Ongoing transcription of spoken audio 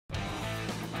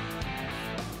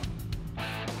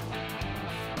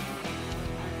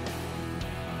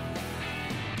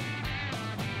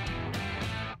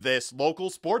This local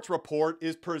sports report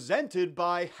is presented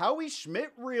by Howie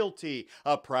Schmidt Realty,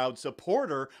 a proud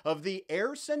supporter of the Ayr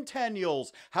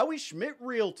Centennials. Howie Schmidt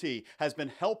Realty has been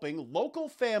helping local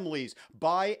families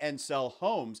buy and sell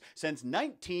homes since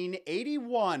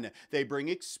 1981. They bring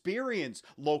experience,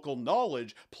 local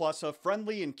knowledge, plus a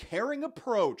friendly and caring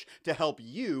approach to help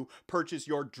you purchase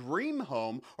your dream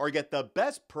home or get the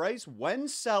best price when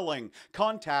selling.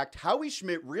 Contact Howie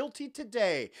Schmidt Realty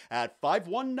today at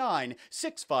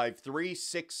 519-653-6666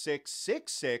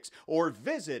 or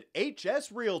visit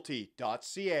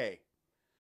hsrealty.ca.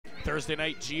 Thursday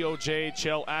night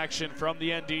GOJHL action from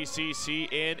the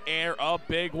NDCC in Ayr. A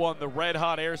big one. The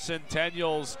red-hot Ayr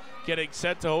Centennials getting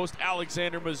set to host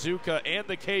Alexander Mazuka and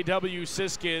the KW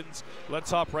Siskins. Let's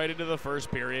hop right into the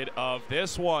first period of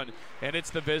this one. And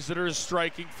it's the visitors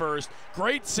striking first.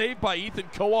 Great save by Ethan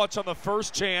Kowach on the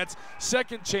first chance.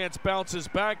 Second chance bounces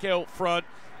back out front.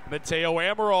 Mateo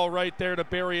Amaral right there to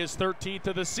bury his 13th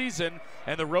of the season,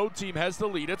 and the road team has the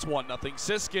lead. It's 1-0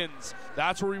 Siskins.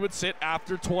 That's where we would sit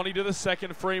after 20 to the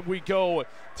second frame we go.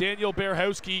 Daniel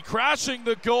Berhowski crashing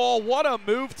the goal. What a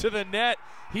move to the net.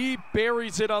 He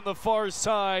buries it on the far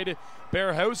side.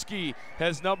 Berhowski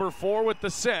has number 4 with the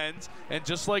Sens, and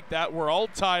just like that, we're all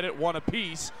tied at 1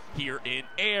 apiece here in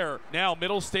Ayr. Now,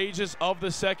 middle stages of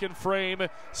the second frame.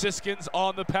 Siskins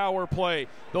on the power play.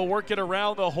 They'll work it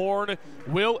around the horn.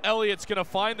 Will Elliott's going to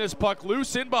find this puck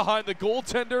loose in behind the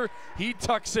goaltender. He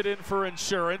tucks it in for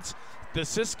insurance. The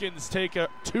Siskins take a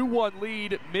 2-1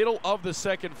 lead, middle of the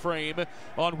second frame,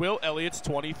 on Will Elliott's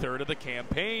 23rd of the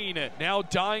campaign. Now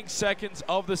dying seconds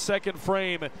of the second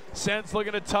frame. Sens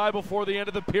looking to tie before the end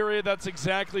of the period. That's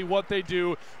exactly what they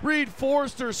do. Reed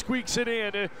Forster squeaks it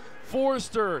in.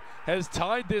 Forster has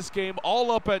tied this game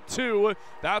all up at 2.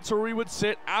 That's where we would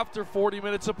sit after 40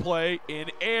 minutes of play in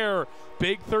Ayr.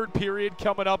 Big third period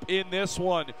coming up in this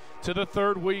one. To the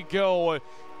third we go.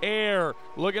 Ayr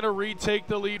looking to retake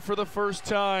the lead for the first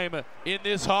time in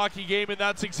this hockey game, and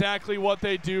that's exactly what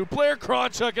they do. Blair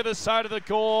Krawchuk at the side of the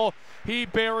goal. He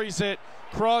buries it.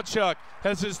 Krawchuk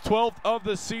has his 12th of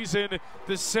the season.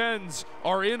 The Sens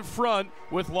are in front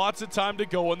with lots of time to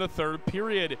go in the third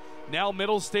period. Now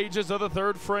middle stages of the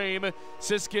third frame.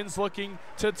 Siskins looking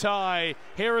to tie.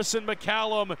 Harrison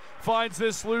McCallum finds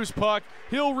this loose puck.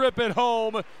 He'll rip it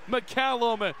home.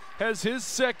 McCallum has his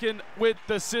second with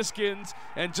the Siskins.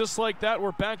 And just like that,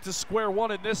 we're back to square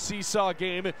one in this seesaw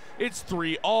game. It's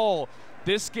 3-all.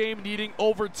 This game needing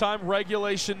overtime,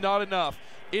 regulation not enough.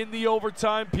 In the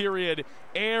overtime period,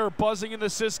 Ayr buzzing in the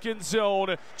Siskins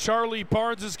zone. Charlie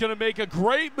Barnes is going to make a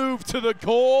great move to the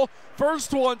goal.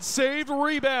 First one saved,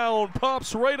 rebound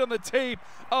pops right on the tape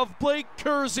of Blake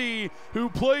Kersey, who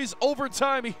plays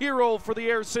overtime hero for the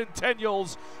Ayr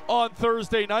Centennials on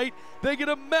Thursday night. They get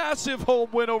a massive home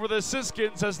win over the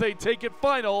Siskins as they take it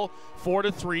final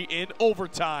 4-3 in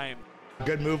overtime.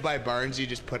 Good move by Barnesy,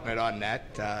 just putting it on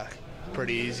net.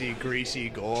 Pretty easy, greasy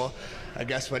goal. I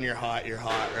guess when you're hot,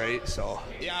 right? So,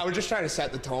 yeah, we're just trying to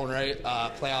set the tone right.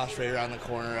 Playoffs right around the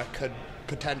corner. It could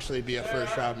potentially be a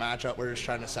first-round matchup. We're just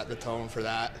trying to set the tone for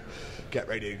that, get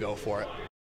ready to go for it.